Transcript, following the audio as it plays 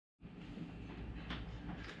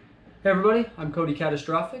Hey everybody, I'm Cody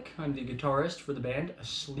Catastrophic. I'm the guitarist for the band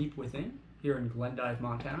Asleep Within here in Glendive,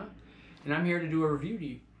 Montana. And I'm here to do a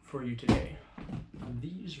review for you today on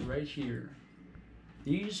these right here.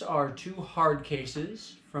 These are two hard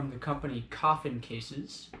cases from the company Coffin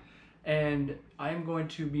cases. And I'm going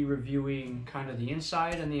to be reviewing kind of the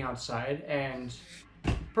inside and the outside and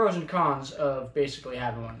pros and cons of basically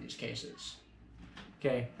having one of these cases.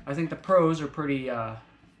 Okay, I think the pros are pretty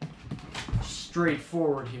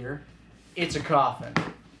straightforward here. It's a Coffin,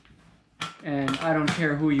 and I don't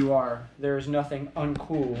care who you are, there's nothing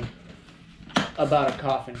uncool about a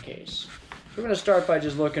Coffin case. So we're going to start by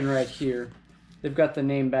just looking right here. They've got the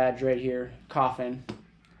name badge right here, Coffin.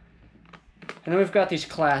 And then we've got these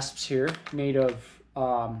clasps here made of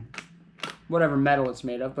whatever metal it's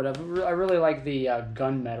made of, but I really like the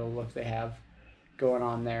gunmetal look they have going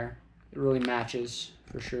on there. It really matches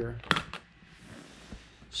for sure.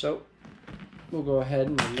 So we'll go ahead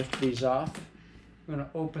and lift these off. I'm going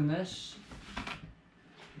to open this.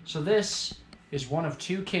 So this is one of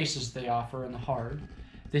two cases they offer in the hard.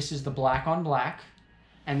 This is the black on black,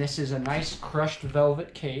 and this is a nice crushed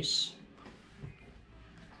velvet case.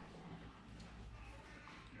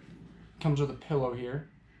 Comes with a pillow here.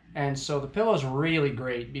 And so the pillow is really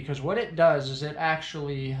great because what it does is it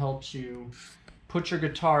actually helps you put your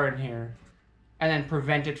guitar in here and then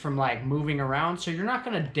prevent it from like moving around, so you're not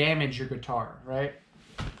going to damage your guitar, right?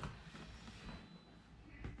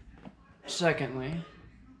 Secondly,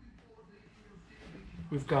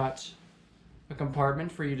 we've got a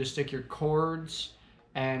compartment for you to stick your chords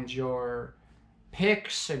and your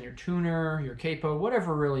picks and your tuner, your capo,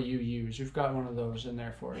 whatever really you use. We've got one of those in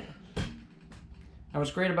there for you. Now what's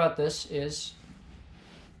great about this is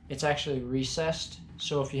it's actually recessed,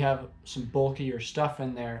 so if you have some bulkier stuff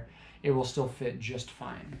in there, it will still fit just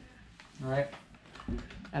fine. All right.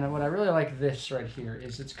 And what I really like this right here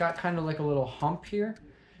is it's got kind of like a little hump here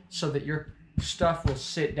so that your stuff will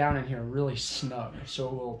sit down in here really snug. So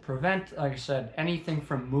it will prevent, like I said, anything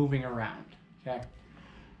from moving around. Okay.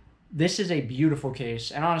 This is a beautiful case,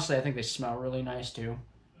 and honestly, I think they smell really nice too,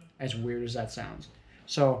 as weird as that sounds.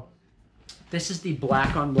 So this is the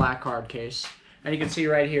black on black hard case. And you can see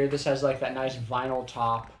right here, this has like that nice vinyl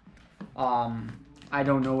top. I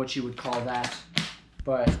don't know what you would call that,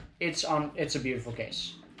 but it's a beautiful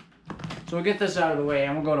case. So we'll get this out of the way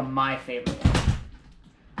and we'll go to my favorite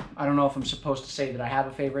one. I don't know if I'm supposed to say that I have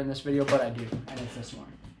a favorite in this video, but I do, and it's this one.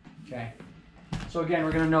 Okay. So again,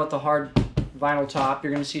 we're gonna note the hard vinyl top.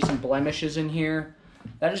 You're gonna see some blemishes in here.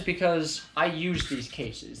 That is because I used these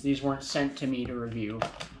cases. These weren't sent to me to review.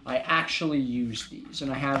 I actually used these, and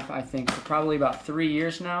I have, I think, for probably about 3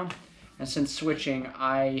 years now. And since switching,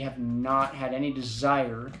 I have not had any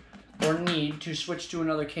desire or need to switch to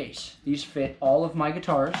another case. These fit all of my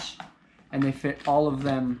guitars, and they fit all of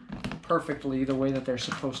them perfectly the way that they're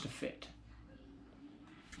supposed to fit.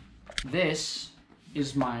 This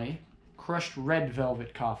is my crushed red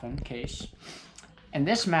velvet Coffin case, and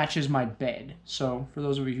this matches my bed. So for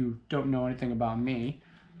those of you who don't know anything about me,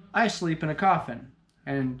 I sleep in a coffin.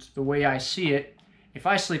 And the way I see it, if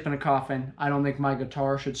I sleep in a coffin, I don't think my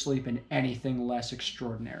guitar should sleep in anything less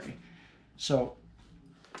extraordinary. So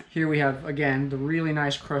here we have, again, the really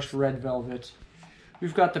nice crushed red velvet.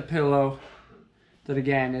 We've got the pillow that,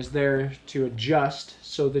 again, is there to adjust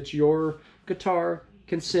so that your guitar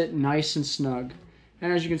can sit nice and snug.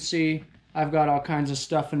 And as you can see, I've got all kinds of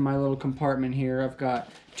stuff in my little compartment here. I've got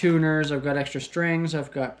tuners, I've got extra strings,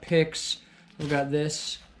 I've got picks, I've got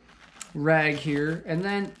this rag here. And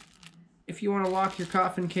then if you want to lock your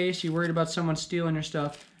Coffin case, you're worried about someone stealing your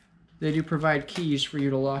stuff, they do provide keys for you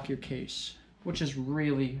to lock your case, which is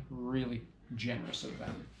really, really generous of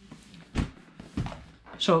them.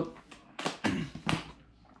 So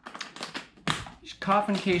these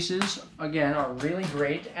Coffin cases, again, are really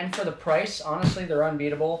great, and for the price, honestly, they're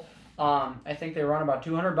unbeatable. I think they run about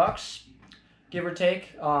 200 bucks, give or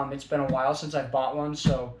take. It's been a while since I've bought one,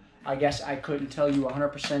 so I guess I couldn't tell you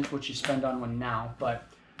 100% what you spend on one now, but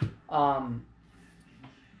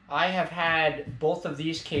I have had both of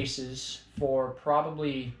these cases for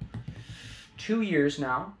probably 2 years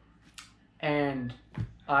now, and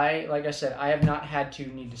like I said, I have not had to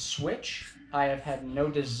need to switch. I have had no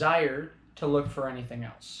desire to look for anything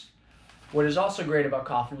else. What is also great about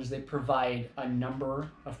Coffin is they provide a number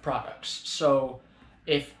of products. So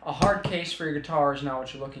if a hard case for your guitar is not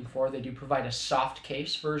what you're looking for, they do provide a soft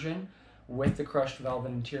case version with the crushed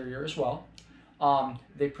velvet interior as well.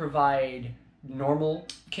 They provide normal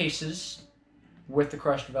cases with the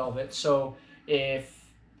crushed velvet. So if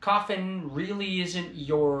Coffin really isn't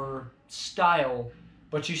your style,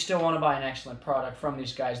 but you still want to buy an excellent product from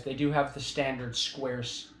these guys, they do have the standard square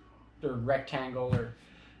or rectangle or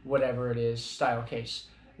whatever it is style case.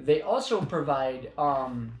 They also provide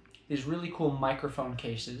these really cool microphone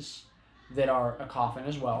cases that are a Coffin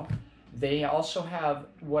as well. They also have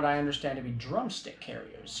what I understand to be drumstick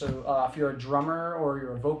carriers. So if you're a drummer or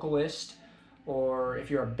you're a vocalist or if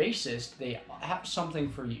you're a bassist, they have something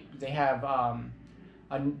for you. They have a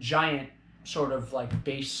giant sort of like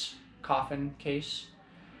bass Coffin case.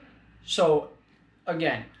 So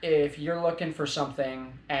again, if you're looking for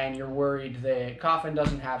something and you're worried that Coffin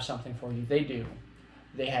doesn't have something for you, they do.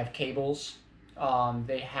 They have cables.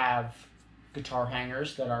 They have guitar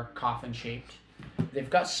hangers that are Coffin shaped. They've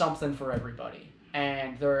got something for everybody.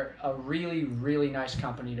 And they're a really, really nice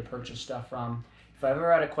company to purchase stuff from. If I've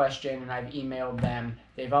ever had a question and I've emailed them,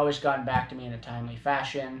 they've always gotten back to me in a timely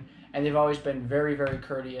fashion. And they've always been very, very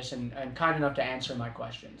courteous and kind enough to answer my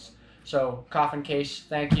questions. So, Coffin Case,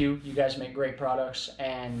 thank you. You guys make great products,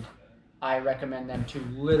 and I recommend them to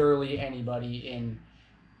literally anybody in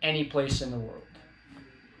any place in the world.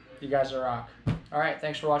 You guys are rock. All right,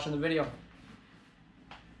 thanks for watching the video.